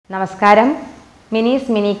നമസ്കാരം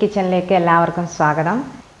മിനീസ് മിനി കിച്ചണിലേക്ക് എല്ലാവർക്കും സ്വാഗതം.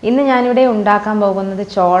 ഇന്ന് ഞാനിവിടെ ഉണ്ടാക്കാൻ പോകുന്നത്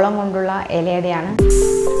ചോളം കൊണ്ടുള്ള ഇലയടയാണ്.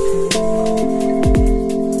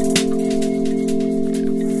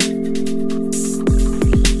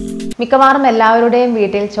 മിക്കവാറും എല്ലാവരുടെയും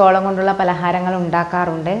വീട്ടിൽ ചോളം കൊണ്ടുള്ള പലഹാരങ്ങൾ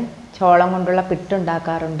ഉണ്ടാക്കാറുണ്ട്. ചോളം കൊണ്ടുള്ള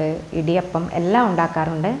പിട്ടുണ്ടാക്കാറുണ്ട്, ഇടിയപ്പം എല്ലാം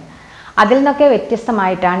ഉണ്ടാക്കാറുണ്ട്. അതിൽ നിന്നൊക്കെ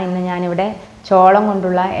വ്യത്യസ്തമായിട്ടാണ് ഇന്ന് ഞാനിവിടെ ചോളം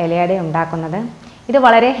കൊണ്ടുള്ള ഇലയട ഉണ്ടാക്കുന്നത്. ഇത്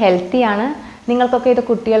വളരെ ഹെൽത്തിയാണ്. നിങ്ങൾക്കൊക്കെ ഇത്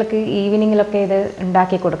കുട്ടികൾക്ക് ഈവനിങ്ങിലൊക്കെ ഇത്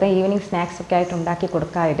ഉണ്ടാക്കി കൊടുക്കാം. ഈവനിങ് സ്നാക്സ് ഒക്കെ ആയിട്ട് ഉണ്ടാക്കി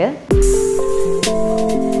കൊടുക്കാം. ഇത്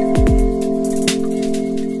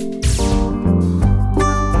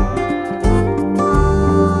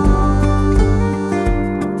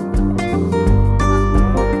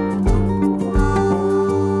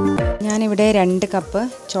ഞാനിവിടെ 2 കപ്പ്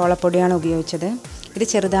ചോളപ്പൊടിയാണ് ഉപയോഗിച്ചത്. ഇത്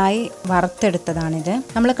ചെറുതായി വറുത്തെടുത്തതാണിത്.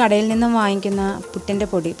 നമ്മൾ കടയിൽ നിന്നും വാങ്ങിക്കുന്ന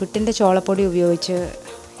പുട്ടിൻ്റെ ചോളപ്പൊടി ഉപയോഗിച്ച്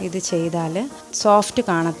ഇത് ചെയ്താൽ സോഫ്റ്റ്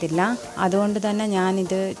കാണത്തില്ല. അതുകൊണ്ട് തന്നെ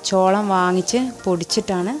ഞാനിത് ചോളം വാങ്ങിച്ച്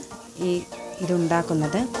പൊടിച്ചിട്ടാണ്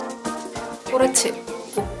ഇതുണ്ടാക്കുന്നത്. കുറച്ച്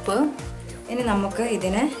ഉപ്പ്. ഇനി നമുക്ക്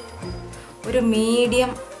ഇതിനെ ഒരു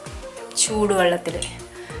മീഡിയം ചൂടുവെള്ളത്തിൽ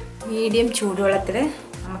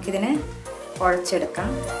നമുക്കിതിനെ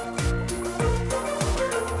കുഴച്ചെടുക്കാം.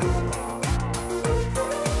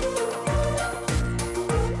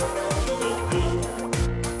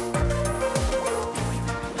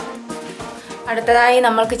 അടുത്തതായി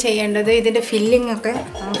നമ്മൾക്ക് ചെയ്യേണ്ടത് ഇതിൻ്റെ ഫില്ലിംഗ് ഒക്കെ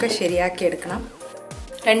നമുക്ക് ശരിയാക്കി എടുക്കണം.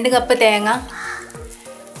 2 കപ്പ് തേങ്ങ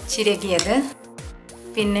ചിരകിയത്,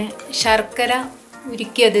 പിന്നെ ശർക്കര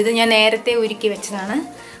ഉരുക്കിയത്. ഇത് ഞാൻ നേരത്തെ ഉരുക്കി വെച്ചതാണ്.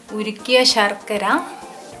 ഉരുക്കിയ ശർക്കര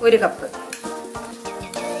 1 കപ്പ്.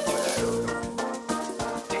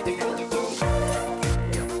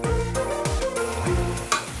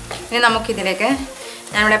 ഇനി നമുക്കിതിലേക്ക്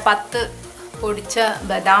ഞാനിവിടെ 10 പൊടിച്ച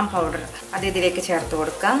ബദാം പൗഡർ അത് ഇതിലേക്ക് ചേർത്ത്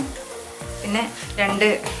കൊടുക്കാം. പിന്നെ 2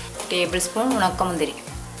 ടേബിൾ സ്പൂൺ ഉണക്കമുന്തിരി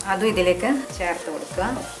അതും ഇതിലേക്ക് ചേർത്ത് കൊടുക്കുക.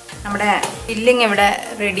 നമ്മുടെ ഫില്ലിങ് ഇവിടെ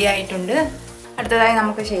റെഡി ആയിട്ടുണ്ട്. അടുത്തതായി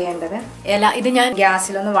നമുക്ക് ചെയ്യേണ്ടത് ഇല. ഇത് ഞാൻ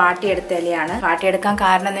ഗ്യാസിലൊന്ന് വാട്ടിയെടുത്ത ഇലയാണ്. വാട്ടിയെടുക്കാൻ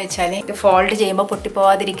കാരണം എന്ന് വെച്ചാൽ ഇത് ഫോൾഡ് ചെയ്യുമ്പോൾ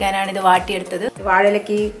പൊട്ടിപ്പോവാതിരിക്കാനാണ് ഇത് വാട്ടിയെടുത്തത്.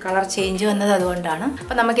 വാഴയിലേക്ക് കളർ ചേഞ്ച് വന്നത് അതുകൊണ്ടാണ്.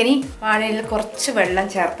 അപ്പം നമുക്കിനി വാഴയിൽ കുറച്ച് വെള്ളം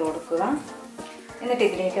ചേർത്ത് കൊടുക്കുക. എന്നിട്ട്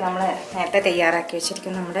ഇതിലേക്ക് നമ്മൾ നേരത്തെ തയ്യാറാക്കി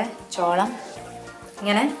വെച്ചിരിക്കുന്ന നമ്മുടെ ചോളം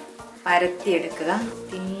ഇങ്ങനെ പരത്തിയെടുക്കുക.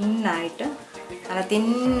 നല്ല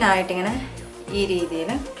തിന്നായിട്ട് ഇങ്ങനെ ഈ രീതിയിൽ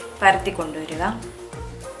പരത്തി കൊണ്ടുവരിക.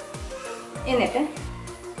 എന്നിട്ട്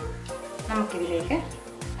നമുക്കിതിലേക്ക്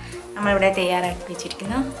നമ്മളിവിടെ തയ്യാറാക്കി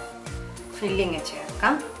വെച്ചിരിക്കുന്ന ഫില്ലിങ്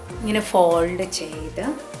ചേർക്കാം. ഇങ്ങനെ ഫോൾഡ് ചെയ്ത്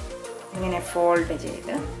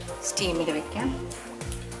സ്റ്റീമിൽ വയ്ക്കാം.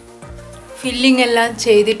 ഫില്ലിങ് എല്ലാം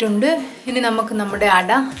ചെയ്തിട്ടുണ്ട്. ഇനി നമുക്ക് നമ്മുടെ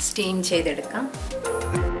അട സ്റ്റീം ചെയ്തെടുക്കാം.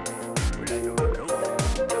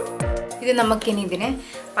 ഇത് നമുക്കിനി ഇതിനെ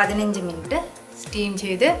 15 മിനിറ്റ് സ്റ്റീം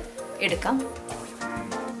ചെയ്ത് എടുക്കാം.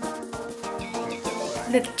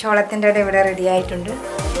 ഇത് ചോളത്തിൻ്റെ അട ഇവിടെ റെഡി ആയിട്ടുണ്ട്.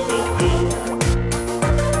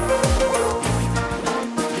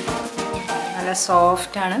 നല്ല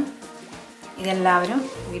സോഫ്റ്റാണ്. ഇതെല്ലാവരും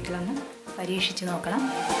വീട്ടിലൊന്ന് പരീക്ഷിച്ച് നോക്കണം.